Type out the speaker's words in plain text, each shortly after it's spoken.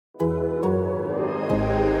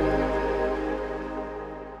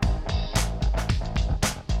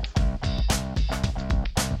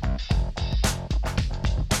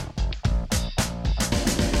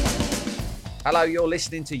Hello, you're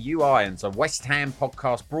listening to You Irons, a West Ham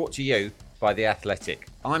podcast brought to you by The Athletic.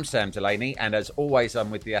 I'm Sam Delaney, and as always, I'm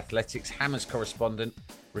with The Athletic's Hammers correspondent,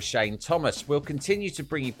 Roshane Thomas. We'll continue to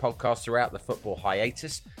bring you podcasts throughout the football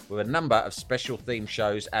hiatus with a number of special theme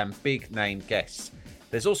shows and big-name guests.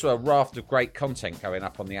 There's also a raft of great content going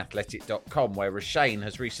up on theathletic.com, where Roshane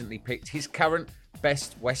has recently picked his current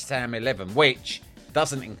best West Ham 11, which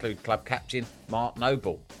doesn't include club captain Mark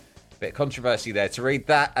Noble. Bit of controversy there. To read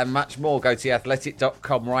that and much more, go to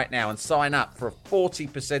theathletic.com right now and sign up for a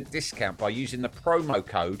 40% discount by using the promo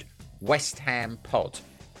code WestHamPod.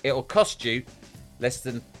 It'll cost you less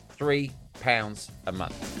than £3 a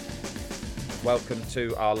month. Welcome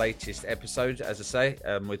to our latest episode, as I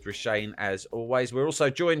say, with Roshane as always. We're also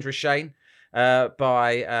joined, Roshane,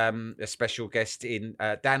 by a special guest in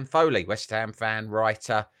Dan Foley, West Ham fan,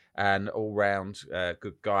 writer, and all-round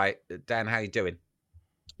good guy. Dan, how you doing?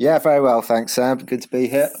 Yeah, very well, thanks, Sam. Good to be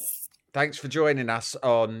here. Thanks for joining us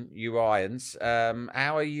on You Irons.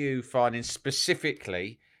 How are you finding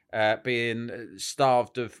specifically being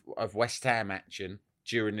starved of West Ham action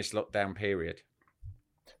during this lockdown period?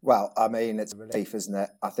 Well, I mean, it's a relief, isn't it?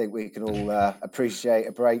 I think we can all appreciate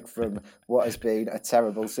a break from what has been a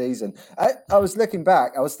terrible season. I was looking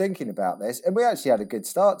back, I was thinking about this, and we actually had a good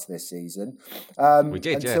start to this season. We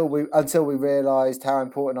did, until we realised how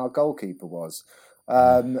important our goalkeeper was.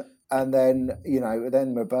 And then,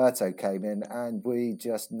 then Roberto came in and we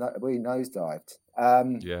nosedived.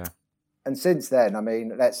 And since then, I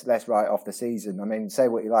mean, let's write off the season. I mean, say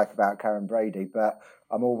what you like about Karen Brady, but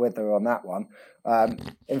I'm all with her on that one.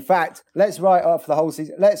 In fact, let's write off the whole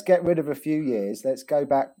season. Let's get rid of a few years. Let's go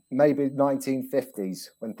back maybe 1950s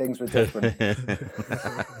when things were different.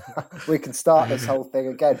 We can start this whole thing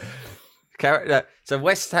again. So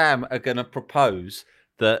West Ham are going to propose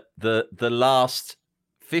that the last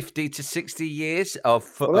 50 to 60 years of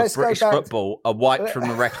British football are wiped from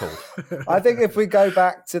the record. I think if we go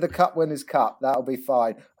back to the Cup Winners' Cup, that'll be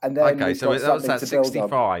fine. And then okay, so that's at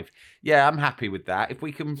 65. Yeah, I'm happy with that. If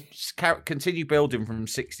we can continue building from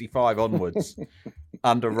 65 onwards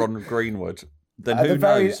under Ron Greenwood, then who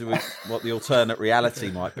knows what the alternate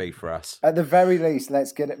reality might be for us. At the very least,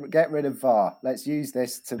 let's get rid of VAR. Let's use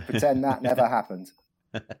this to pretend that never happened.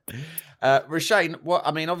 Roshane,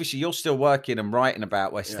 obviously you're still working and writing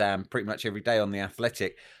about West Ham pretty much every day on The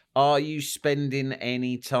Athletic. Are you spending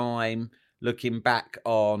any time looking back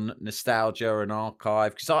on nostalgia and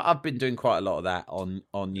archive? Because I've been doing quite a lot of that on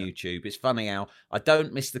YouTube. It's funny how I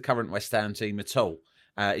don't miss the current West Ham team at all.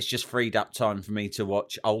 It's just freed up time for me to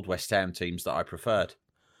watch old West Ham teams that I preferred.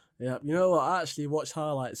 Yeah, you know what? I actually watched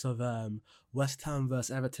highlights of West Ham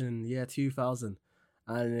versus Everton in the year 2000.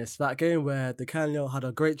 And it's that game where Di Canio had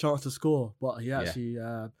a great chance to score, but he actually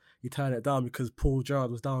he turned it down because Paul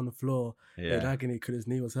Gerrard was down on the floor in agony because his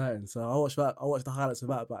knee was hurting. So I watched the highlights of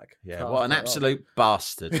that back. Yeah, what an absolute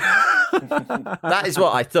bastard. That is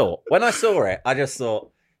what I thought. When I saw it, I just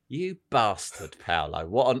thought, you bastard, Paolo.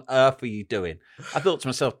 What on earth are you doing? I thought to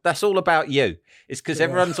myself, that's all about you. It's because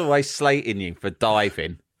everyone's always slating you for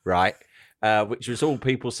diving, right? Which was all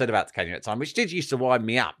people said about Di Canio at the time, which did used to wind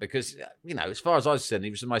me up because, as far as I was concerned, he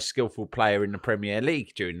was the most skillful player in the Premier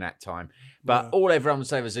League during that time. But all everyone would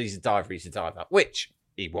say was he's a diver, which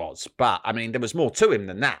he was. But, I mean, there was more to him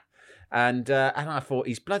than that. And I thought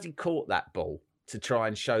he's bloody caught that ball to try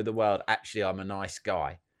and show the world, actually, I'm a nice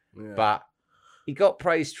guy. Yeah. But he got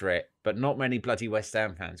praised for it, but not many bloody West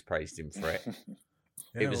Ham fans praised him for it.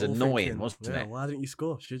 It was annoying, wasn't it? Why didn't you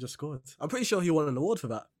score? Should have just scored. I'm pretty sure he won an award for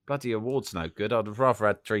that. Bloody award's no good. I'd have rather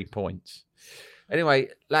had 3 points. Anyway,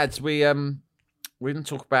 lads, we're going to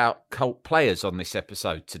talk about cult players on this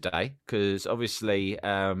episode today because obviously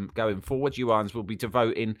going forward, You Irons will be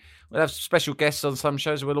we'll have special guests on some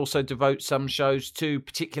shows. We'll also devote some shows to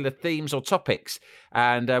particular themes or topics.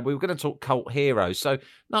 And we were going to talk cult heroes. So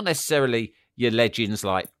not necessarily your legends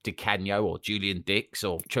like Di Canio or Julian Dix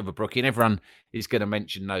or Trevor Brooking. Everyone is going to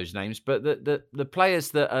mention those names, but the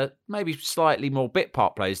players that are maybe slightly more bit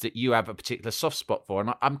part players that you have a particular soft spot for,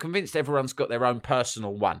 and I'm convinced everyone's got their own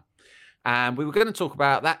personal one. And we were going to talk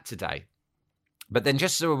about that today. But then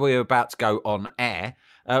just as we were about to go on air,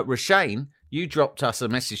 Roshane, you dropped us a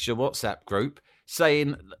message to the WhatsApp group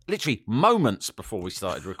saying, literally moments before we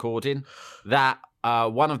started recording, that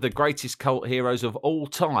one of the greatest cult heroes of all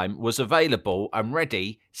time was available and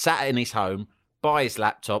ready, sat in his home, by his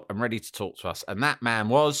laptop and ready to talk to us. And that man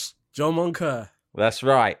was... John Moncur. That's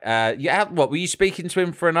right. What, were you speaking to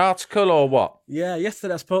him for an article or what? Yeah,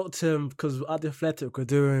 yesterday I spoke to him because at The Athletic we're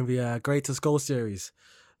doing the Greatest Goal series.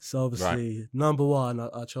 So obviously, number one,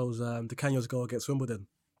 I chose Di Canio's goal against Wimbledon.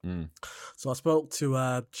 So I spoke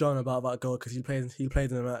to John about that goal because he played in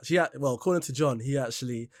the match. According to John, he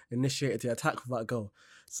actually initiated the attack with that goal,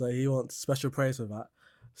 so he wants special praise for that.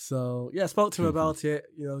 So yeah, I spoke to him about it.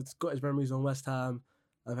 He's got his memories on West Ham,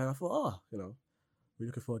 and then I thought, we're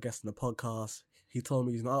looking for a guest on the podcast. He told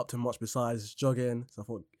me he's not up to much besides jogging, so I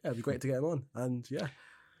thought it'd be great to get him on. And yeah.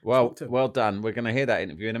 Well done. We're going to hear that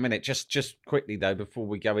interview in a minute. Just quickly though, before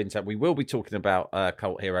we go into it, we will be talking about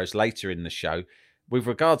cult heroes later in the show. With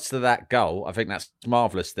regards to that goal, I think that's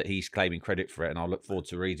marvellous that he's claiming credit for it, and I look forward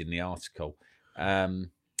to reading the article.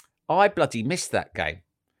 I bloody missed that game.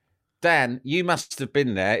 Dan, you must have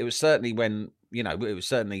been there. It was certainly when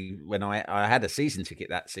I had a season ticket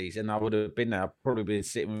that season. I would have been there. I'd probably been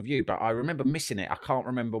sitting with you, but I remember missing it. I can't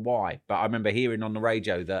remember why, but I remember hearing on the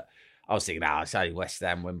radio that I was thinking, it's only West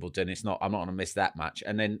Ham, Wimbledon. I'm not going to miss that much.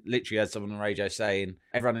 And then literally had someone on the radio saying,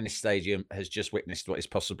 everyone in this stadium has just witnessed what is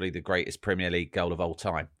possibly the greatest Premier League goal of all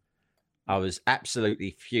time. I was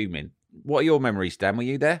absolutely fuming. What are your memories, Dan? Were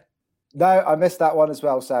you there? No, I missed that one as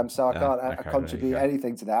well, Sam. So I can't contribute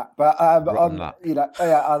anything to that. But I know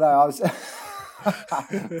I was,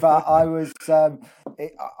 but I was.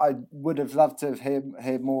 I would have loved to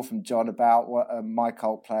hear more from John about what my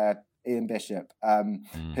cult player Ian Bishop,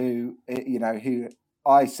 who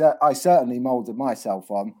I certainly moulded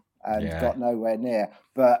myself on and got nowhere near.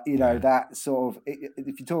 But that sort of,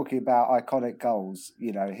 if you're talking about iconic goals,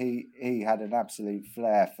 he had an absolute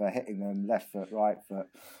flair for hitting them left foot, right foot,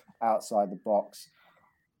 outside the box,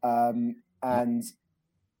 and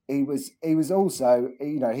he was also,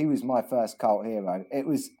 he was my first cult hero. It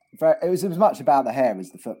was as much about the hair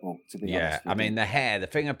as the football, to be honest. Yeah, I mean, the hair, the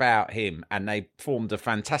thing about him, and they formed a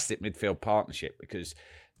fantastic midfield partnership because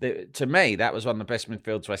to me, that was one of the best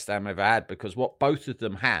midfields West Ham ever had, because what both of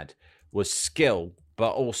them had was skill,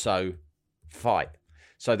 but also fight.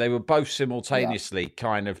 So they were both simultaneously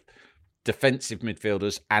kind of defensive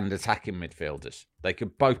midfielders and attacking midfielders. They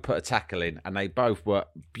could both put a tackle in, and they both were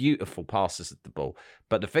beautiful passers of the ball.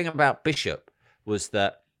 But the thing about Bishop was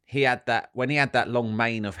that when he had that long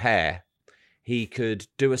mane of hair, he could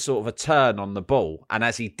do a sort of a turn on the ball. And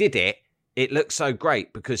as he did it, it looked so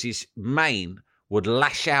great because his mane would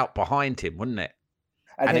lash out behind him, wouldn't it?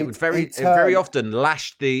 And it would very often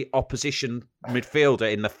lash the opposition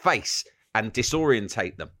midfielder in the face and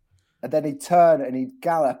disorientate them. And then he'd turn and he'd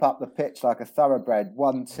gallop up the pitch like a thoroughbred,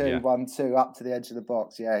 1-2, 1-2, up to the edge of the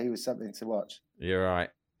box. Yeah, he was something to watch. You're right.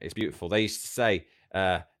 It's beautiful. They used to say,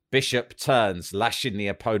 Bishop turns, lashing the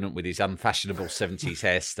opponent with his unfashionable 70s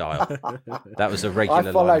hairstyle. That was a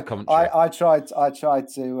regular line of commentary. I tried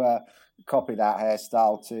to copy that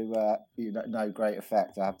hairstyle to no great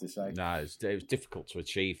effect, I have to say. No, it was difficult to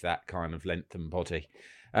achieve that kind of length and body.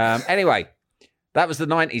 Anyway, that was the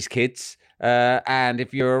 90s, kids. And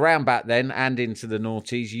if you're around back then and into the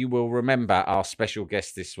noughties, you will remember our special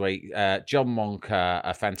guest this week, John Moncur,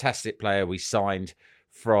 a fantastic player we signed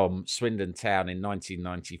from Swindon Town in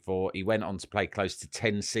 1994. He went on to play close to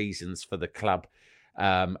 10 seasons for the club.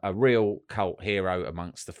 A real cult hero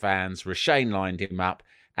amongst the fans. Roshane lined him up,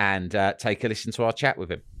 and take a listen to our chat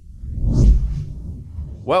with him.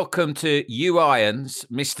 Welcome to You Irons,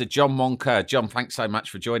 Mr. John Moncur. John, thanks so much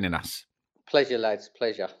for joining us. Pleasure, lads.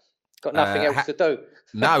 Pleasure. Got nothing else to do.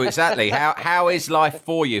 No, exactly. How is life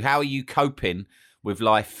for you? How are you coping with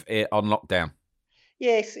life on lockdown?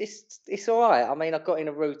 Yes, it's all right. I mean, I've got in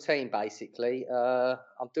a routine, basically.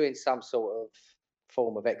 I'm doing some sort of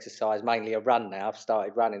form of exercise, mainly a run now. I've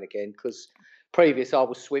started running again because previous I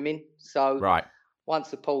was swimming. So once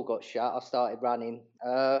the pool got shut, I started running.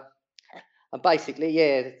 And basically,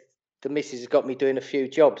 the missus has got me doing a few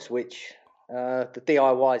jobs, which the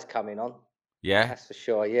DIY's coming on. Yeah, that's for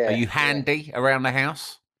sure. Yeah. Are you handy around the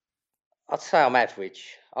house? I'd say I'm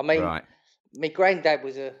average. I mean, my granddad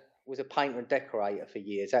was a painter and decorator for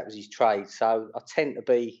years. That was his trade. So I tend to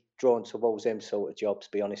be drawn towards them sort of jobs,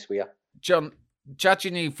 to be honest with you. John,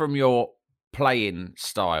 judging you from your playing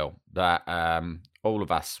style that all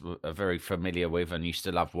of us are very familiar with and used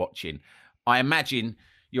to love watching, I imagine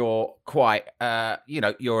you're quite,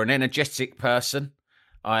 you're an energetic person.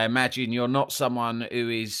 I imagine you're not someone who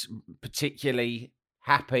is particularly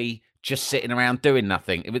happy just sitting around doing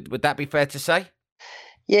nothing. Would that be fair to say?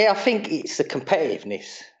 Yeah, I think it's the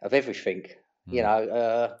competitiveness of everything. You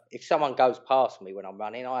know, if someone goes past me when I'm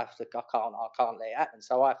running, I can't let it happen.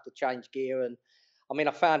 So I have to change gear. And I mean,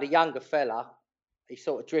 I found a younger fella. He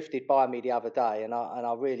sort of drifted by me the other day, and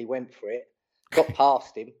I really went for it. Got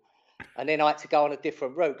past him, and then I had to go on a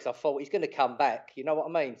different route because I thought he's going to come back. You know what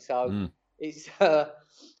I mean? So it's.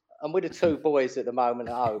 And with the two boys at the moment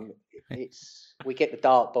at home, we get the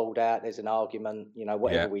dartboard out. There's an argument. You know,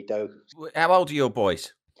 whatever we do. How old are your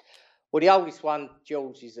boys? Well, the oldest one,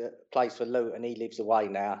 George, plays for Luton. He lives away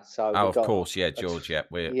now. So of course, yeah, George. Yeah,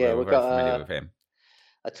 we're very familiar with him.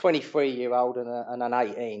 A 23-year-old and an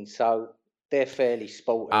 18. So they're fairly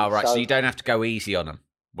sporty. Oh, right. So you don't have to go easy on them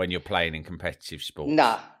when you're playing in competitive sports.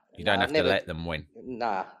 Nah. You don't have to let them win.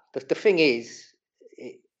 Nah. The thing is,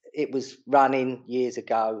 it was running years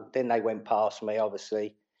ago. Then they went past me,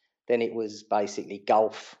 obviously. Then it was basically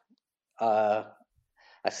golf.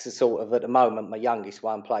 That's the sort of, at the moment, my youngest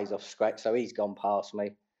one plays off scratch, so he's gone past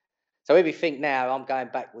me. So everything now, I'm going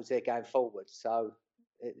backwards, they're going forwards. So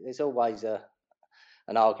there's always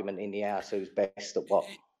an argument in the house who's best at what.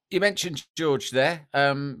 You mentioned George there.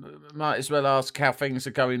 Might as well ask how things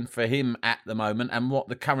are going for him at the moment and what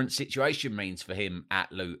the current situation means for him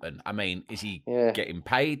at Luton. I mean, is he getting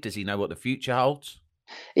paid? Does he know what the future holds?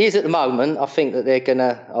 He is at the moment. I think that they're going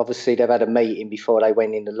to, obviously, they've had a meeting before they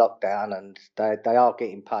went into lockdown and they are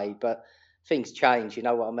getting paid, but things change, you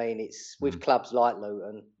know what I mean? It's with clubs like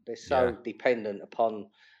Luton, they're so dependent upon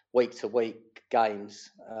week-to-week games.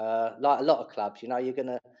 Like a lot of clubs, you know,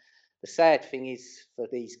 the sad thing is for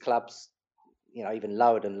these clubs, you know, even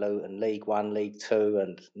lower than Luton, League One, League Two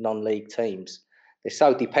and non-league teams, they're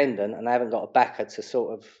so dependent and they haven't got a backer to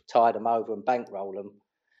sort of tide them over and bankroll them.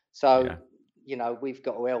 So, you know, we've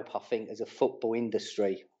got to help, I think, as a football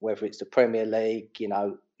industry, whether it's the Premier League, you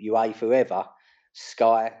know, UEFA, whoever,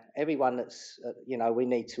 Sky, everyone that's, you know, we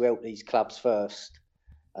need to help these clubs first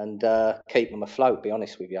and keep them afloat, be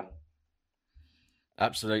honest with you.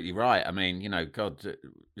 Absolutely right. I mean, you know, God,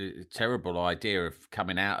 terrible idea of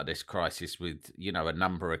coming out of this crisis with, you know, a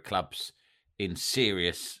number of clubs in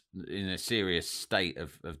a serious state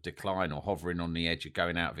of decline or hovering on the edge of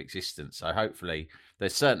going out of existence. So hopefully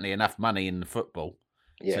there's certainly enough money in the football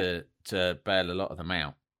to bail a lot of them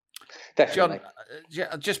out. Definitely. John,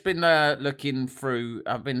 I've just been looking through,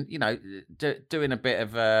 I've been, you know, doing a bit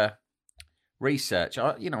of research.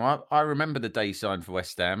 I remember the day you signed for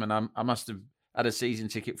West Ham and I must have had a season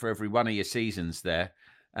ticket for every one of your seasons there.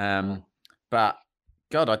 But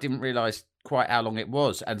God, I didn't realise quite how long it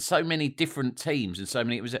was, and so many different teams, and so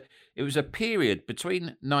many. It was a period between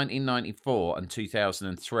 1994 and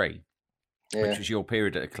 2003, which was your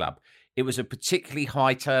period at the club. It was a particularly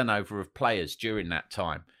high turnover of players during that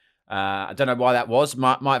time. I don't know why that was.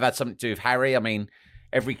 Might have had something to do with Harry. I mean,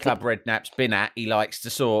 every club Redknapp's been at, he likes to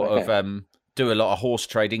sort of do a lot of horse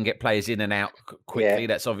trading, get players in and out quickly.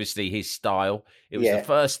 That's obviously his style. It was the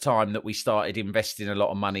first time that we started investing a lot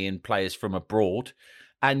of money in players from abroad.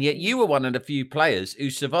 And yet you were one of the few players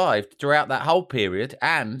who survived throughout that whole period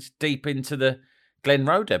and deep into the Glenn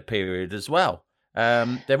Roeder period as well.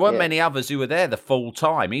 There weren't many others who were there the full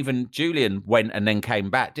time. Even Julian went and then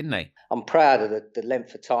came back, didn't he? I'm proud of the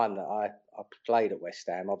length of time that I played at West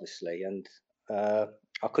Ham, obviously. And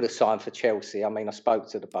I could have signed for Chelsea. I mean, I spoke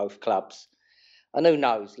to both clubs. And who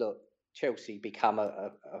knows, look, Chelsea become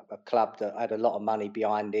a club that had a lot of money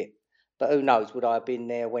behind it. But who knows, would I have been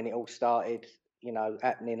there when it all started, you know,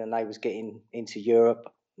 happening and they was getting into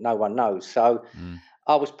Europe? No one knows. So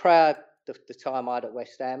I was proud of the time I had at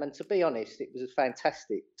West Ham. And to be honest, it was a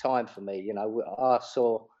fantastic time for me. You know, I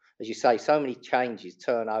saw, as you say, so many changes,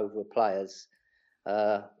 turnover of players.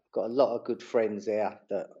 Got a lot of good friends there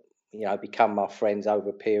that, you know, become my friends over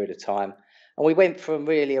a period of time. And we went from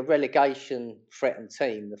really a relegation threatened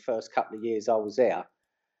team the first couple of years I was there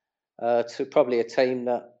to probably a team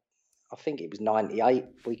that, I think it was 98,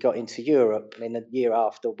 we got into Europe. And then the year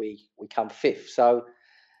after, we come fifth. So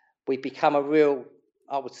we become a real,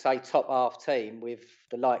 I would say, top half team with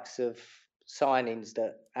the likes of signings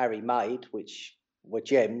that Harry made, which were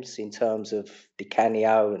gems in terms of Di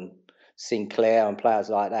Canio and Sinclair and players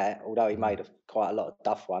like that, although he made quite a lot of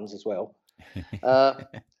duff ones as well.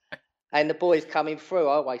 And the boys coming through,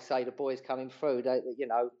 I always say the boys coming through, they, you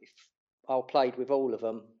know, if I played with all of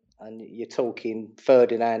them, and you're talking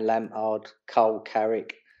Ferdinand, Lampard, Cole,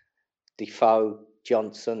 Carrick, Defoe,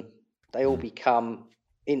 Johnson, they all become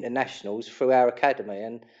internationals through our academy.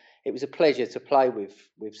 And it was a pleasure to play with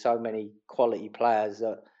so many quality players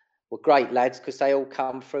that were great lads because they all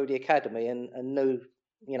come through the academy and knew,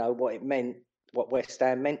 you know, what it meant, what West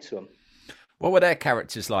Ham meant to them. What were their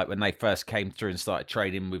characters like when they first came through and started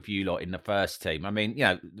training with you lot in the first team? I mean, you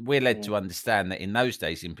know, we're led to understand that in those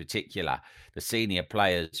days in particular, the senior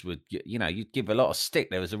players would, you know, you'd give a lot of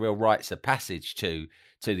stick. There was a real rites of passage to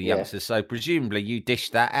the youngsters. So presumably you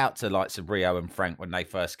dished that out to likes of Rio and Frank when they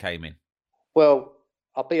first came in. Well,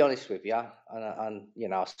 I'll be honest with you, and you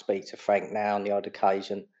know, I speak to Frank now on the odd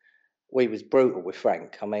occasion. We was brutal with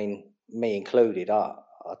Frank. I mean, me included. I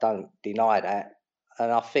don't deny that.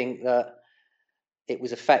 And I think that it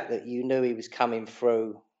was a fact that you knew he was coming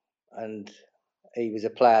through and he was a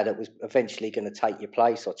player that was eventually going to take your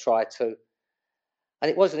place or try to. And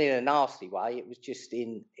it wasn't in a nasty way. It was just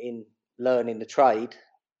in learning the trade.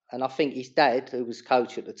 And I think his dad, who was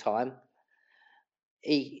coach at the time,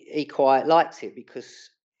 he quite liked it because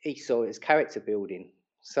he saw it as character building.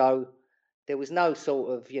 So there was no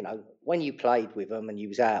sort of, when you played with them and you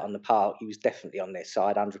was out on the park, you was definitely on their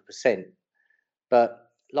side 100%. But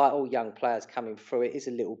like all young players coming through, it is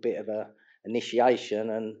a little bit of a initiation,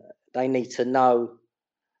 and they need to know,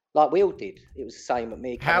 like we all did. It was the same at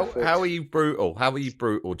me. How are you brutal? How are you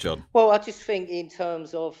brutal, John? Well, I just think in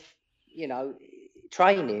terms of,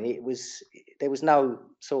 training, there was no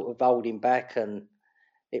sort of holding back, and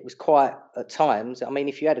it was quite at times. I mean,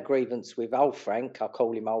 if you had a grievance with old Frank, I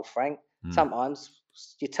call him old Frank. Sometimes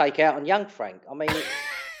you take out on young Frank. I mean,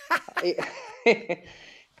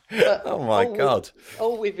 oh my God! It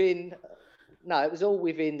was all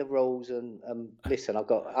within the rules. And listen, I've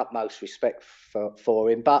got utmost respect for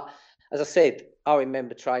him. But as I said, I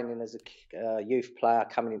remember training as a youth player,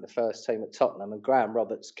 coming into the first team at Tottenham, and Graham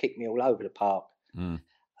Roberts kicked me all over the park.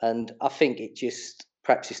 And I think it just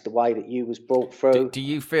perhaps it's the way that you was brought through. Do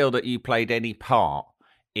you feel that you played any part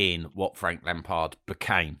in what Frank Lampard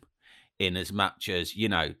became, in as much as, you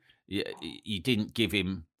didn't give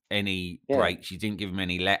him any breaks, you didn't give him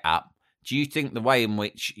any let up? Do you think the way in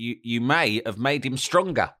which you may have made him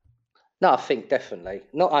stronger? No, I think definitely.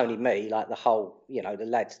 Not only me, like the whole, the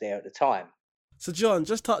lads there at the time. So, John,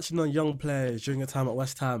 just touching on young players during your time at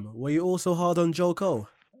West Ham, were you also hard on Joe Cole?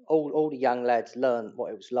 All the young lads learned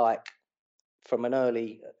what it was like from an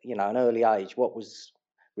early age, what was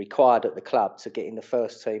required at the club to get in the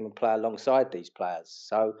first team and play alongside these players.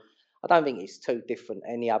 So I don't think it's too different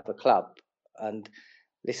any other club. And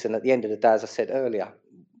listen, at the end of the day, as I said earlier,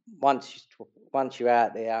 once you're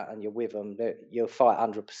out there and you're with them, you'll fight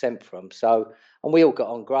 100% for them. So, and we all got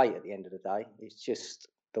on great at the end of the day. It's just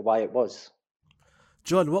the way it was.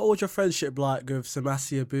 John, what was your friendship like with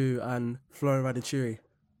Samassi Abou and Florian Radicchio?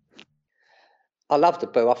 I loved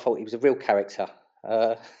Abou. I thought he was a real character,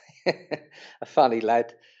 a funny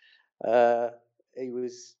lad. He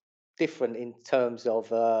was different in terms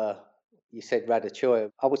of, you said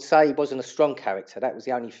Radicchio. I would say he wasn't a strong character. That was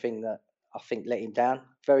the only thing that I think let him down.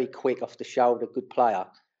 Very quick, off the shoulder, good player.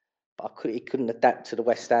 But he couldn't adapt to the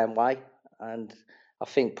West Ham way. And I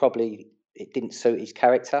think probably it didn't suit his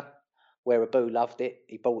character. Where Abou loved it,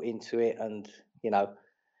 he bought into it, and, he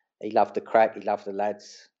loved the crack, he loved the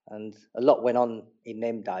lads. And a lot went on in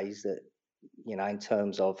them days that, in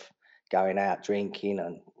terms of going out drinking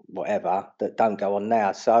and whatever, that don't go on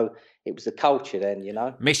now. So it was the culture then,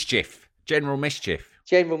 Mischief. General mischief.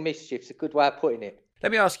 General mischief's a good way of putting it.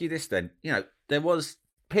 Let me ask you this then. There was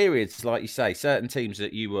periods, like you say, certain teams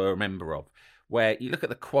that you were a member of, where you look at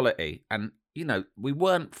the quality and, we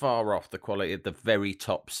weren't far off the quality of the very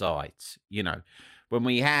top sides. When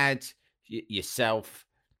we had yourself,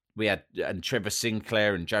 we had and Trevor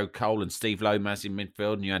Sinclair and Joe Cole and Steve Lomas in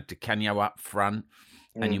midfield, and you had Di Canio up front,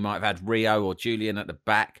 and you might have had Rio or Julian at the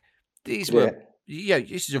back. These were,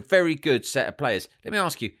 this is a very good set of players. Let me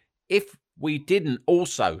ask you, if we didn't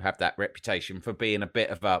also have that reputation for being a bit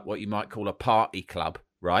of a, what you might call a party club,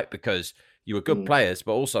 right? Because you were good players,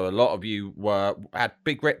 but also a lot of you had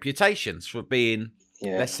big reputations for being,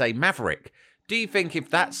 let's say, maverick. Do you think if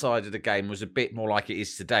that side of the game was a bit more like it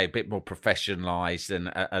is today, a bit more professionalised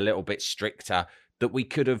and a little bit stricter, that we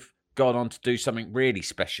could have gone on to do something really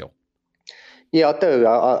special? Yeah, I do.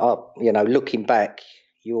 I looking back,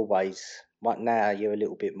 you always, right now, you're a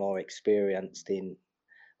little bit more experienced in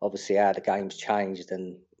obviously how the game's changed,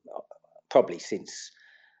 and probably since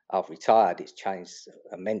I've retired, it's changed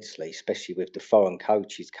immensely, especially with the foreign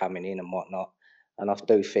coaches coming in and whatnot. And I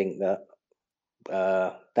do think that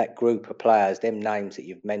that group of players, them names that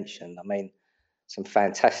you've mentioned, I mean, some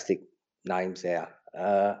fantastic names there.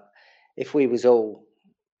 If we was all,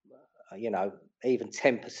 even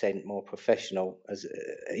 10% more professional as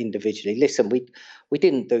individually, listen, we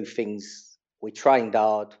didn't do things. We trained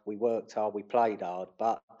hard, we worked hard, we played hard.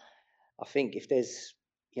 But I think if there's,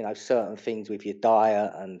 certain things with your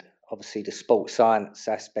diet and obviously the sports science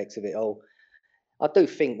aspects of it all, I do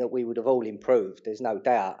think that we would have all improved. There's no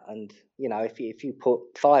doubt. And, if you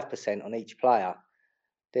put 5% on each player,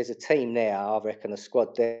 there's a team there, I reckon, a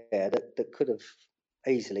squad there that could have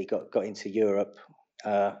easily got into Europe,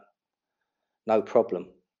 no problem.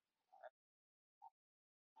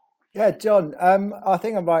 Yeah, John, I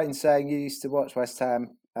think I'm right in saying you used to watch West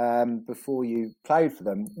Ham before you played for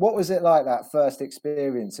them. What was it like, that first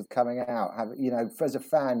experience of coming out? As a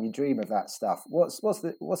fan, you dream of that stuff. What's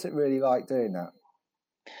it really like doing that?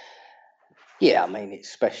 Yeah, I mean,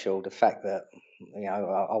 it's special. The fact that, You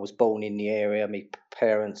know, I was born in the area. My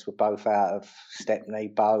parents were both out of Stepney,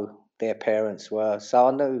 Bow. Their parents were, so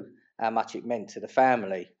I knew how much it meant to the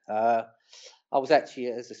family. I was actually,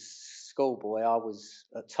 as a schoolboy, I was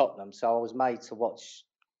at Tottenham, so I was made to watch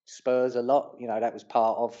Spurs a lot. You know, that was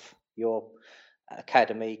part of your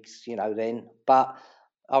academics, you know, then. But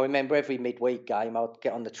I remember every midweek game, I'd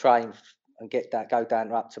get on the train and go down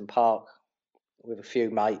to Upton Park with a few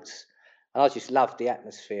mates. And I just loved the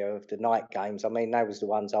atmosphere of the night games. I mean, they was the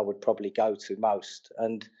ones I would probably go to most.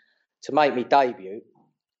 And to make me debut,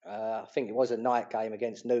 I think it was a night game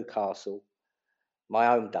against Newcastle. My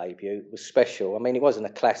own debut was special. I mean, it wasn't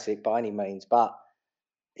a classic by any means, but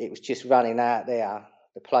it was just running out there,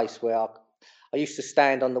 the place where I used to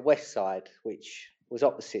stand on the west side, which was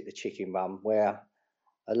opposite the Chicken Run, where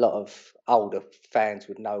a lot of older fans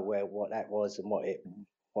would know what that was and what it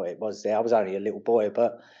was there. I was only a little boy,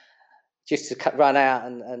 but just to run out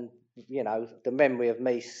and you know, the memory of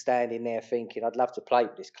me standing there thinking I'd love to play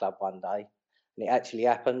for this club one day, and it actually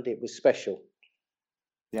happened. It was special.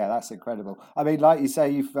 Yeah, that's incredible. I mean, like you say,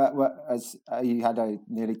 you had a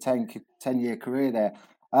nearly 10-year career there.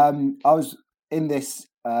 I was in this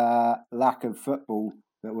lack of football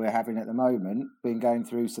that we're having at the moment, been going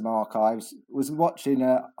through some archives, was watching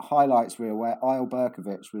a highlights reel where Eyal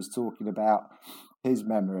Berkovic was talking about his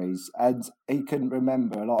memories, and he couldn't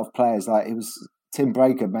remember a lot of players. Like, it was Tim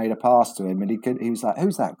Breaker made a pass to him, and he was like,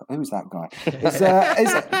 "Who's that guy?"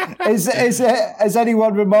 Has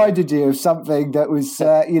anyone reminded you of something that was,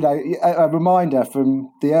 a reminder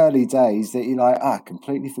from the early days that you're like,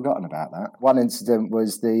 completely forgotten about that? One incident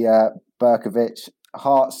was the Berkovic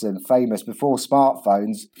Hartson, famous before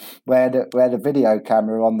smartphones, where the video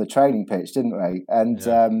camera on the training pitch, didn't they? And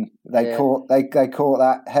they caught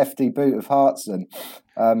that hefty boot of Hartson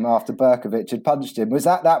after Berkovic had punched him.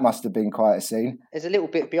 That must have been quite a scene? There's a little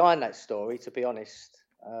bit behind that story, to be honest,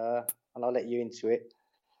 and I'll let you into it.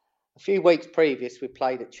 A few weeks previous, we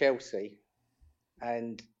played at Chelsea,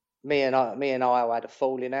 and me and I had a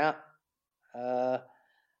falling out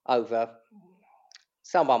over.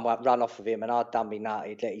 Someone might run off of him, and I'd done me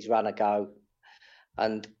nutted, let his runner go.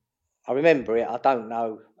 And I remember it. I don't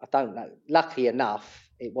know. Lucky enough,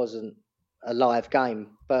 it wasn't a live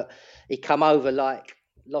game, but he come over, like,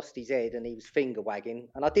 lost his head, and he was finger wagging.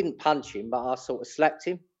 And I didn't punch him, but I sort of slapped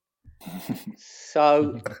him.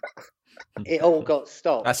 So it all got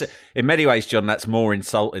stopped. That's it. In many ways, John, that's more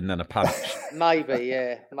insulting than a punch. Maybe.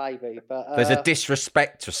 But there's a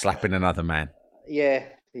disrespect to slapping another man. Yeah.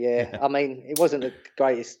 I mean, it wasn't the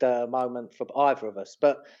greatest moment for either of us,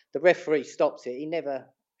 but the referee stopped it. He never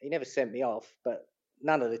sent me off, but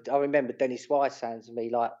I remember Dennis Wise saying to me,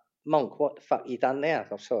 like, "Monk, what the fuck you done there?"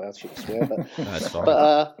 I'm sorry, I shouldn't swear, but that's fine.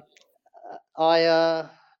 But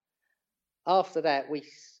after that,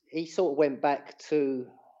 he sort of went back to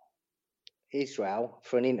Israel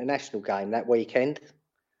for an international game that weekend.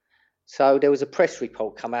 So there was a press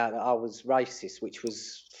report come out that I was racist, which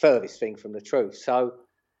was furthest thing from the truth. So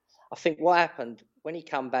I think what happened, when he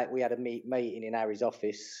come back, we had a meeting in Harry's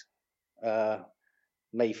office,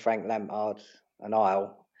 me, Frank Lampard and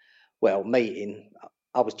Eyal. Well, meeting,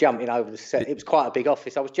 I was jumping over the set. It was quite a big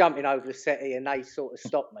office. I was jumping over the settee, and they sort of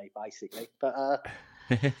stopped me, basically. But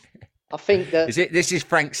I think that... This is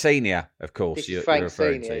Frank Senior, of course, you're Frank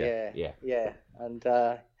referring Senior, to. Yeah. And,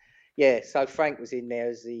 so Frank was in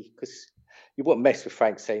there because you wouldn't mess with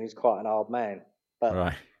Frank Senior. He's quite an hard man. But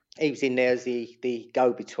right. He was in there as the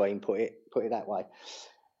go-between, put it that way.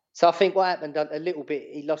 So I think what happened a little bit,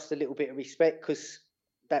 he lost a little bit of respect, because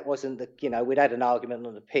that wasn't we'd had an argument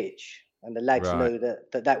on the pitch, and the lads knew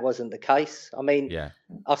that wasn't the case. I mean,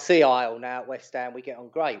 I see Eyal now at West Ham, we get on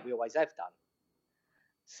great, we always have done.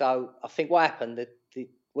 So I think what happened,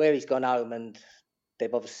 where he's gone home, and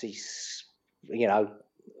they've obviously,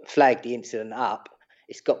 flagged the incident up,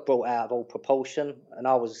 it's got brought out of all proportion, and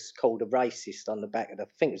I was called a racist on the back of I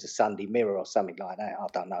think it was a Sunday Mirror or something like that. I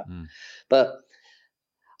don't know. But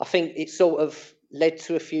I think it sort of led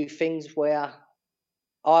to a few things where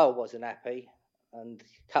I wasn't happy, and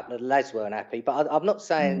a couple of the lads weren't happy. But I'm not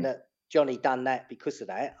saying that Johnny done that because of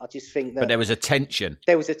that. I just think that... But there was a tension.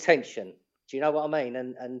 There was a tension. Do you know what I mean?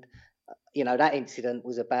 And that incident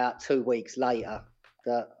was about 2 weeks later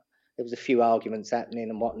that there was a few arguments happening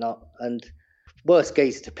and whatnot, and... Worst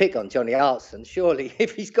geezer to pick on, Johnny Hartson. Surely,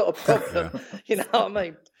 if he's got a problem, you know what I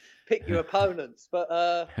mean, pick your opponents.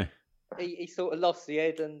 But he sort of lost the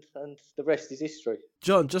head, and the rest is history.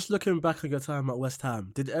 John, just looking back on your time at West Ham,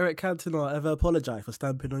 did Eric Cantona ever apologise for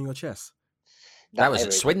stamping on your chest? That was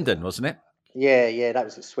at Swindon, wasn't it? Yeah, that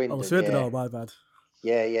was at Swindon. Oh, Swindon, oh, my bad.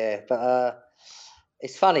 Yeah. But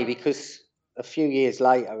it's funny because a few years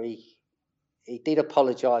later, he did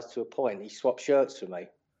apologise to a point. He swapped shirts with me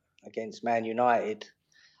against Man United,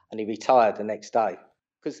 and he retired the next day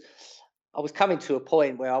because I was coming to a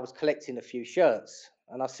point where I was collecting a few shirts,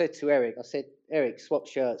 and I said to Eric, Eric, swap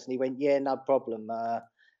shirts, and he went, yeah, no problem,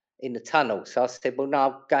 in the tunnel. So I said, well, no,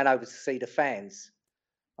 I'm going over to see the fans.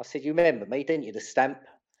 I said, you remember me, didn't you, the stamp?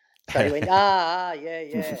 So he went, yeah,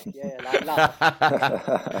 like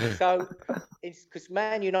love. So it's because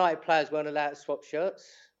Man United players weren't allowed to swap shirts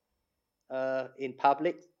in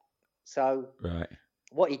public. So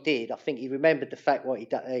what he did, I think he remembered the fact what he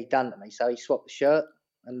done to me. So he swapped the shirt,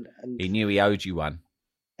 and he knew he owed you one.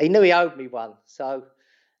 He knew he owed me one. So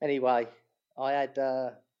anyway, I had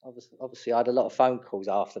obviously I had a lot of phone calls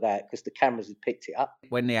after that because the cameras had picked it up.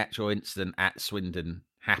 When the actual incident at Swindon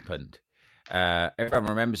happened, everyone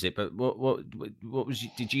remembers it. But what was?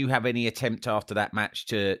 Did you have any attempt after that match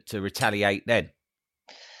to retaliate then?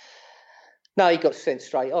 No, he got sent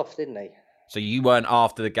straight off, didn't he? So you weren't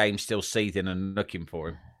after the game still seething and looking for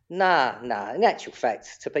him? Nah. In actual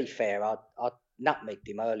fact, to be fair, I nutmegged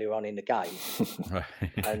him earlier on in the game,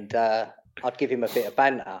 and I'd give him a bit of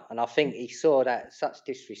banter. And I think he saw that such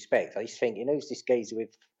disrespect. He's thinking, who's this geezer with?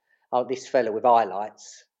 Oh, this fella with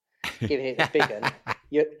highlights, giving it a big one.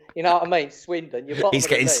 You know what I mean? Swindon. He's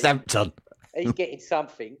getting stamped on. He's getting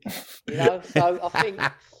something, you know. So I think,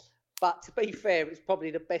 but to be fair, it's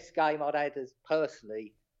probably the best game I'd had as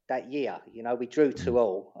personally that year. You know, we drew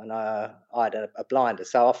 2-2, and I had a blinder.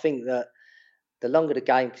 So I think that the longer the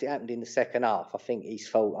game, because it happened in the second half, I think he's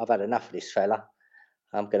thought, I've had enough of this fella.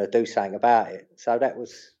 I'm going to do something about it. So that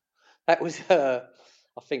was I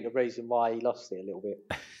think the reason why he lost it a little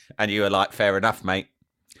bit. And you were like, fair enough, mate.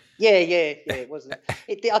 Yeah. It wasn't.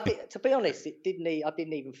 To be honest, I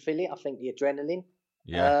didn't even feel it. I think the adrenaline.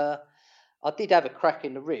 Yeah. I did have a crack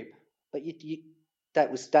in the rib, but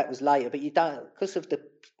that was later. But you don't, because of the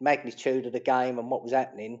magnitude of the game and what was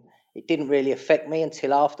happening. It didn't really affect me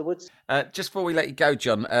until afterwards. Just before we let you go,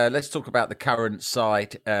 John, let's talk about the current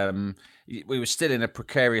side. We were still in a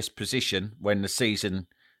precarious position when the season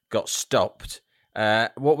got stopped.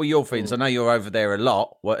 What were your feelings? I know you're over there a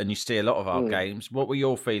lot and you see a lot of our games. What were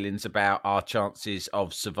your feelings about our chances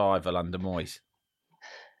of survival under Moyes?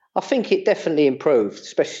 I think it definitely improved,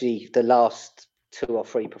 especially the last 2 or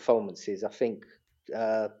 3 performances. I think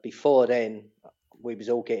before then, we was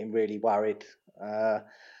all getting really worried.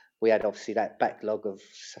 We had obviously that backlog of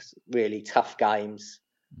really tough games.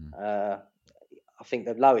 I think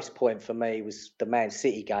the lowest point for me was the Man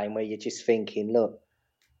City game, where you're just thinking, look,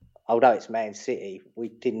 although it's Man City, we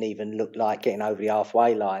didn't even look like getting over the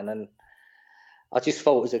halfway line. And I just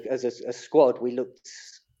thought as a squad, we looked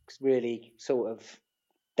really sort of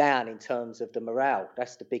down in terms of the morale.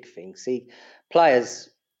 That's the big thing. See,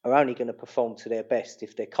 players are only going to perform to their best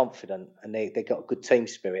if they're confident and they've got a good team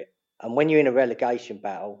spirit. And when you're in a relegation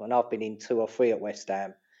battle, and I've been in 2 or 3 at West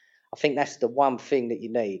Ham, I think that's the one thing that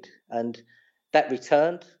you need. And that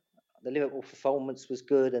returned. The Liverpool performance was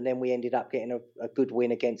good, and then we ended up getting a good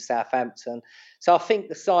win against Southampton. So I think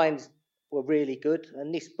the signs were really good,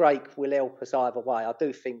 and this break will help us either way. I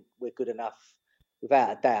do think we're good enough,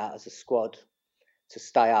 without a doubt, as a squad to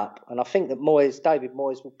stay up. And I think that David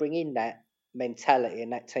Moyes will bring in that mentality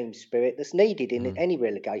and that team spirit that's needed in any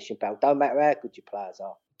relegation battle, don't matter how good your players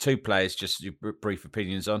are. 2 players, just your brief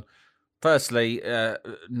opinions on. Firstly,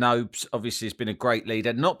 Nobes obviously has been a great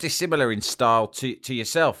leader, not dissimilar in style to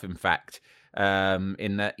yourself, in fact,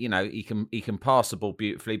 in that, you know, he can pass the ball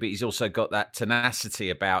beautifully, but he's also got that tenacity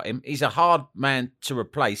about him. He's a hard man to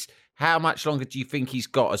replace. How much longer do you think he's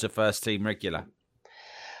got as a first team regular?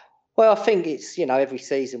 Well, I think it's, you know, every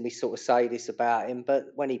season we sort of say this about him, but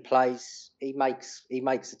when he plays, he makes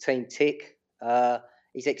the team tick.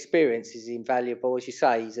 His experience is invaluable. As you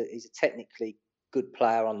say, he's a technically good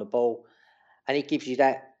player on the ball, and he gives you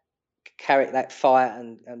that carrot, that fight,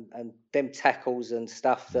 and them tackles and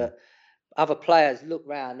stuff that other players look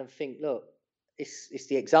round and think, look, it's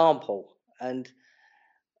the example. And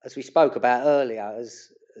as we spoke about earlier,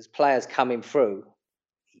 as players coming through,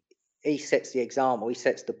 he sets the example. He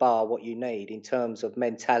sets the bar, what you need in terms of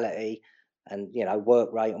mentality and, you know,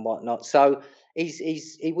 work rate and whatnot. So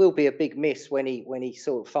he will be a big miss when he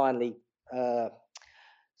sort of finally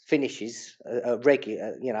finishes a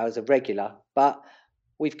regular, you know, as a regular. But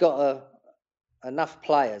we've got enough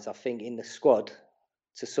players, I think, in the squad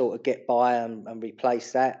to sort of get by and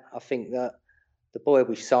replace that. I think that the boy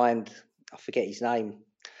we've signed, I forget his name,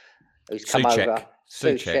 who's come over,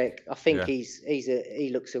 Souček. I think he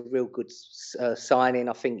looks a real good signing.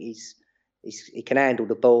 I think he can handle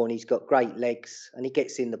the ball and he's got great legs and he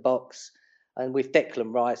gets in the box. And with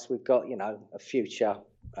Declan Rice, we've got, you know, a future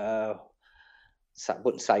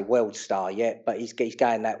wouldn't say world star yet, but he's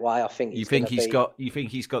going that way. I think. You think he's got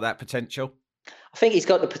that potential? I think he's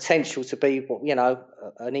got the potential to be,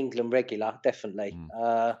 an England regular, definitely.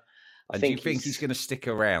 Do you think he's going to stick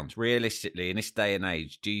around? Realistically, in this day and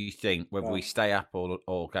age, do you think whether we stay up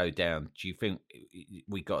or go down, do you think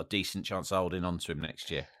we got a decent chance of holding on to him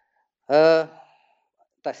next year?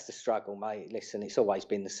 That's the struggle, mate. Listen, it's always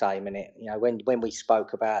been the same, innit? When we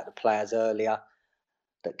spoke about the players earlier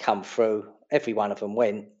that come through, every one of them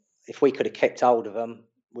went. If we could have kept hold of them,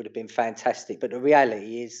 would have been fantastic. But the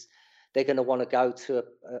reality is, they're going to want to go to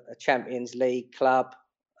a Champions League club.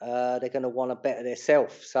 They're going to want to better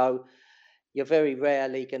themselves. So you're very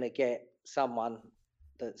rarely going to get someone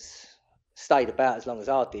that's stayed about as long as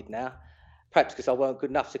I did now. Perhaps because I weren't good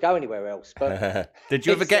enough to go anywhere else. But did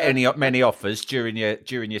you ever get many offers during your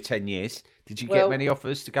 10 years? Did you get many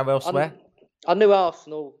offers to go elsewhere? I knew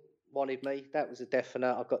Arsenal wanted me. That was a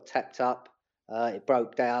definite. I got tapped up. It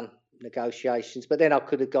broke down negotiations. But then I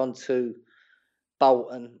could have gone to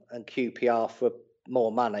Bolton and QPR for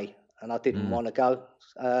more money, and I didn't want to go.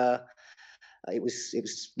 It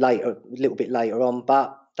was later, a little bit later on,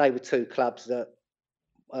 but they were two clubs that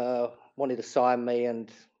wanted to sign me,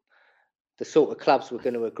 and the sort of clubs were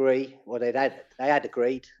going to agree. Well, they had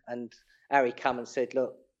agreed, and Harry come and said,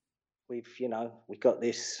 "Look, we've got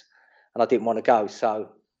this," and I didn't want to go.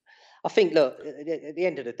 So I think, look, at the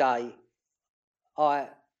end of the day,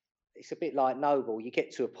 it's a bit like Noble. You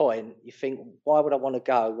get to a point, you think, why would I want to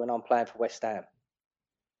go when I'm playing for West Ham?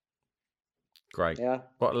 Great. Yeah.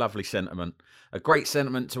 What a lovely sentiment. A great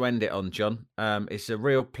sentiment to end it on, John. It's a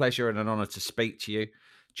real pleasure and an honour to speak to you.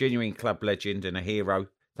 Genuine club legend and a hero.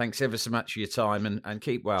 Thanks ever so much for your time and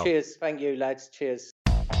keep well. Cheers. Thank you, lads. Cheers.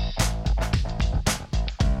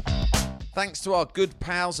 Thanks to our good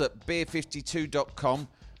pals at beer52.com.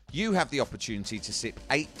 You have the opportunity to sip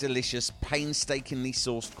 8 delicious, painstakingly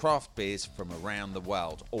sourced craft beers from around the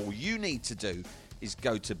world. All you need to do is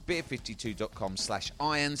go to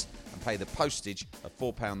beer52.com/irons and pay the postage of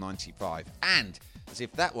 £4.95. And, as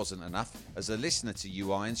if that wasn't enough, as a listener to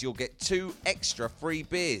You Irons, you'll get 2 extra free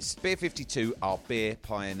beers. Beer 52 are beer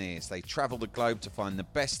pioneers. They travel the globe to find the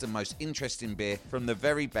best and most interesting beer from the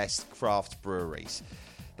very best craft breweries.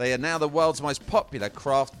 They are now the world's most popular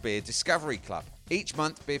craft beer discovery club. Each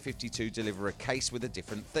month, Beer 52 deliver a case with a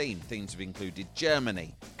different theme. Themes have included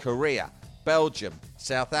Germany, Korea, Belgium,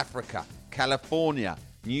 South Africa, California,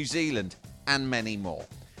 New Zealand, and many more.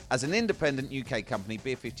 As an independent UK company,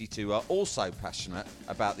 Beer 52 are also passionate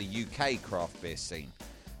about the UK craft beer scene.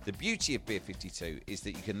 The beauty of Beer 52 is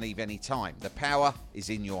that you can leave any time. The power is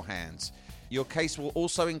in your hands. Your case will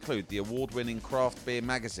also include the award-winning craft beer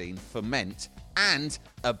magazine, Ferment, and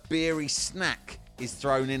a beery snack is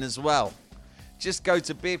thrown in as well. Just go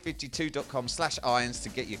to beer52.com/irons to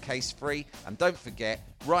get your case free. And don't forget,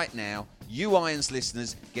 right now, You Irons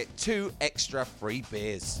listeners get 2 extra free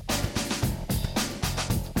beers.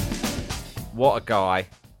 What a guy.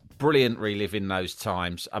 Brilliant reliving those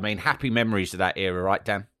times. I mean, happy memories of that era, right,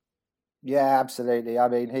 Dan? Yeah, absolutely. I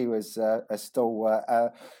mean, he was a stalwart.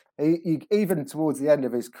 He, even towards the end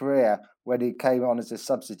of his career, when he came on as a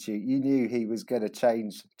substitute, you knew he was going to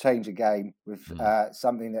change a game with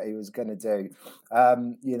something that he was going to do.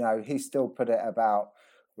 He still put it about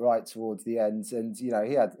right towards the end, and he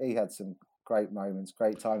had some great moments,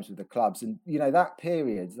 great times with the clubs, and that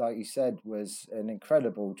period, like you said, was an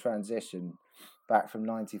incredible transition back from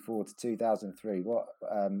 '94 to 2003. What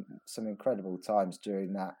some incredible times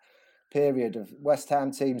during that period of West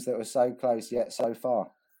Ham teams that were so close yet so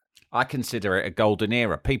far. I consider it a golden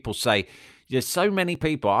era. People say, there's so many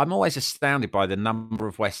people. I'm always astounded by the number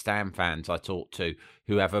of West Ham fans I talk to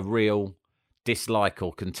who have a real dislike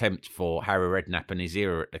or contempt for Harry Redknapp and his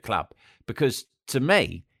era at the club. Because to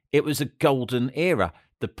me, it was a golden era.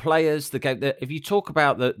 The players, the game. If you talk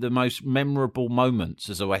about the most memorable moments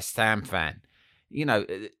as a West Ham fan,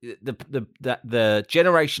 the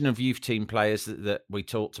generation of youth team players that we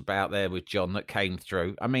talked about there with John that came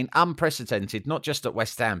through. I mean, unprecedented, not just at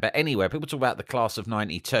West Ham, but anywhere. People talk about the class of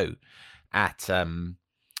 '92 at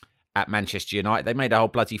Manchester United. They made a whole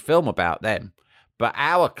bloody film about them. But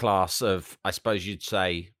our class of, I suppose you'd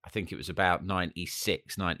say, I think it was about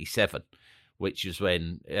 96, 97, which was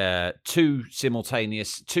when 2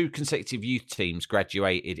 consecutive youth teams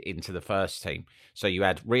graduated into the first team. So you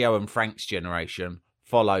had Rio and Frank's generation,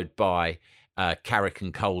 followed by Carrick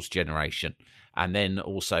and Cole's generation. And then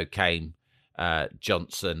also came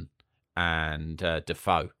Johnson and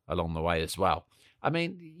Defoe along the way as well. I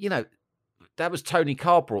mean, that was Tony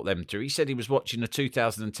Carr brought them through. He said he was watching the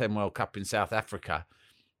 2010 World Cup in South Africa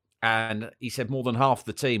And he said more than half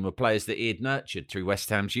the team were players that he had nurtured through West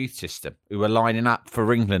Ham's youth system, who were lining up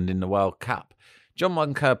for England in the World Cup. John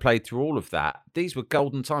Moncur played through all of that. These were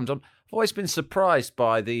golden times. I've always been surprised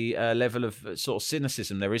by the level of sort of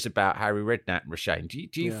cynicism there is about Harry Redknapp and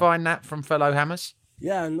Roshane. Do you find that from fellow Hammers?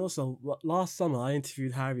 Yeah, and also last summer I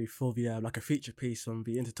interviewed Harry for the like a feature piece on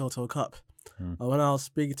the Intertoto Cup. And when I was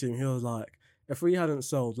speaking to him, he was like, if we hadn't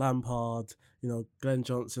sold Lampard, Glenn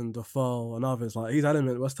Johnson, Defoe, and others, like he's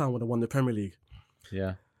adamant West Ham would have won the Premier League.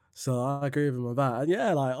 Yeah. So I agree with him on that. And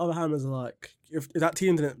yeah, like other Hammers are like, if that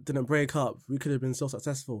team didn't break up, we could have been so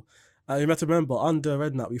successful. You have to remember, under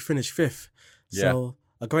Redknapp, we finished 5th. So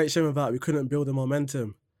a great shame about we couldn't build the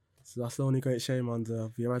momentum. So that's the only great shame under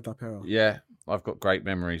the Redknapp era. Yeah, I've got great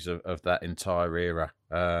memories of that entire era.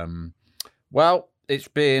 Well, it's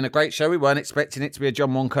been a great show. We weren't expecting it to be a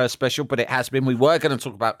John Moncur special, but it has been. We were going to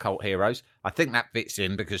talk about cult heroes. I think that fits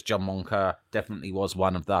in because John Moncur definitely was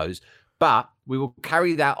one of those. But we will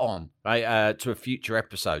carry that on to a future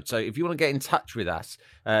episode. So if you want to get in touch with us,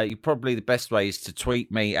 probably the best way is to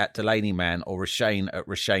tweet me at DelaneyMan or Roshane at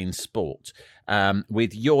Roshane Sport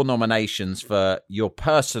with your nominations for your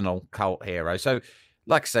personal cult hero. So,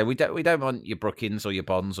 like I say, we don't want your Brookins or your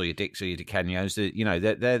Bonds or your Dicks or your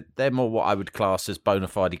DiCanios. They're more what I would class as bona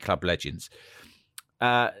fide club legends.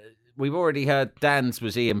 We've already heard Dan's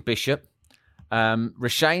was Ian Bishop.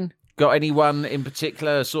 Roshane, got anyone in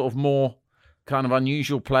particular, sort of more kind of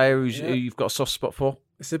unusual player who you've got a soft spot for?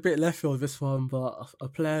 It's a bit left field, this one, but a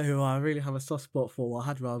player who I really have a soft spot for, or I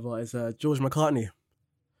had rather, is George McCartney.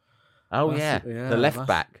 Oh, the left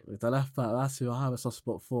back. The left back, that's who I have a soft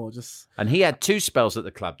spot for. And he had 2 spells at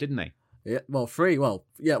the club, didn't he? Yeah, 3.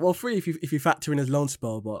 3 if you factor in his loan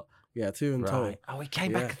spell, but 2 in total. Oh, he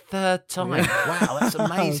came back a 3rd time. Wow, that's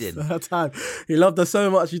amazing. 3rd time. He loved us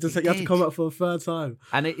so much, you had to come back for a 3rd time.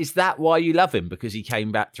 And is that why you love him? Because he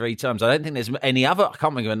came back 3 times? I don't think there's any other, I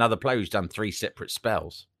can't think of another player who's done 3 separate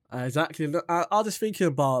spells. Exactly. I was just thinking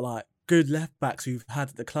about like good left backs we've had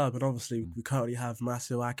at the club, and obviously we currently have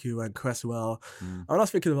Masuaku and Cresswell. And I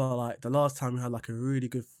was thinking about like the last time we had like a really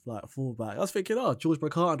good like fullback. I was thinking, George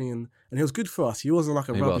McCartney, and he was good for us. He wasn't like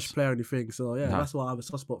a rubbish player or anything. So that's why I have a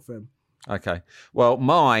soft spot for him. Okay. Well,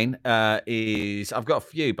 mine is, I've got a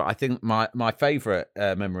few, but I think my favourite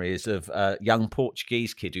memory is of a young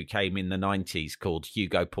Portuguese kid who came in the 90s called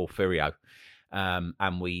Hugo Porfirio.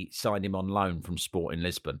 And we signed him on loan from Sporting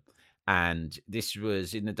Lisbon. And this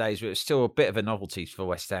was in the days where it was still a bit of a novelty for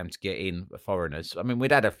West Ham to get in foreigners. I mean,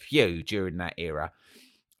 we'd had a few during that era.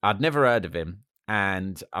 I'd never heard of him.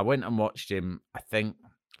 And I went and watched him. I think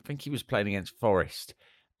he was playing against Forest.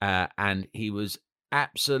 And he was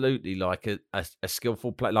absolutely like a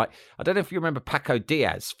skillful player. Like, I don't know if you remember Paco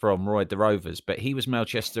Diaz from Roy the Rovers, but he was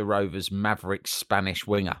Manchester Rovers' maverick Spanish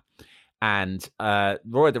winger. And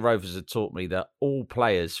Roy the Rovers had taught me that all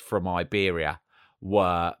players from Iberia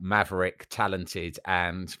were maverick, talented,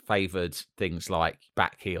 and favoured things like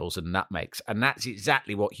back heels and nutmegs. And that's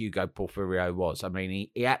exactly what Hugo Porfirio was. I mean,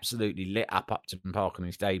 he absolutely lit up Upton Park on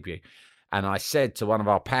his debut. And I said to one of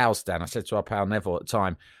our pals, Dan, I said to our pal Neville at the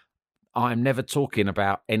time, I'm never talking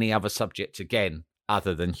about any other subject again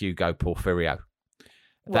other than Hugo Porfirio.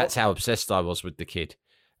 That's how obsessed I was with the kid.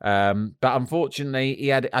 But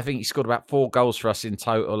unfortunately, I think he scored about 4 goals for us in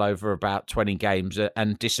total over about 20 games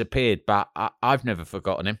and disappeared. But I've never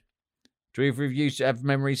forgotten him. Do either of you have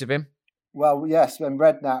memories of him? Well, yes, when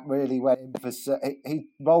Redknapp really went in for... He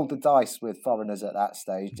rolled the dice with foreigners at that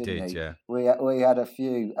stage, didn't he? Yeah. We had a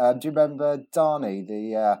few. Do you remember Darney?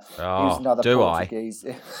 Who's another Portuguese?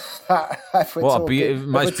 What a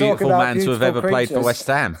most beautiful man to have ever played for West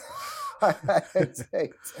Ham.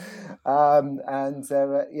 Indeed.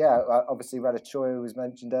 Obviously Raducanu was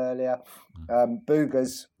mentioned earlier.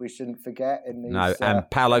 Boogers, we shouldn't forget. And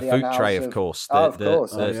Paulo Futre, of course,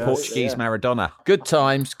 the Portuguese Maradona. Good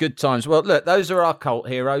times. Well, look, those are our cult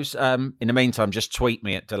heroes. In the meantime, just tweet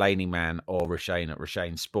me at DelaneyMan or Roshane at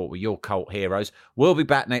Roshane Sport with your cult heroes. We'll be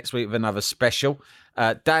back next week with another special.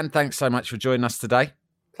 Dan, thanks so much for joining us today.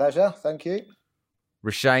 Pleasure, thank you.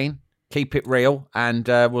 Roshane, keep it real, and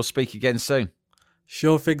we'll speak again soon.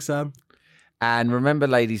 Sure thing, Sam. And remember,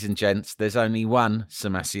 ladies and gents, there's only one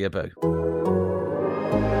Samassi Abu.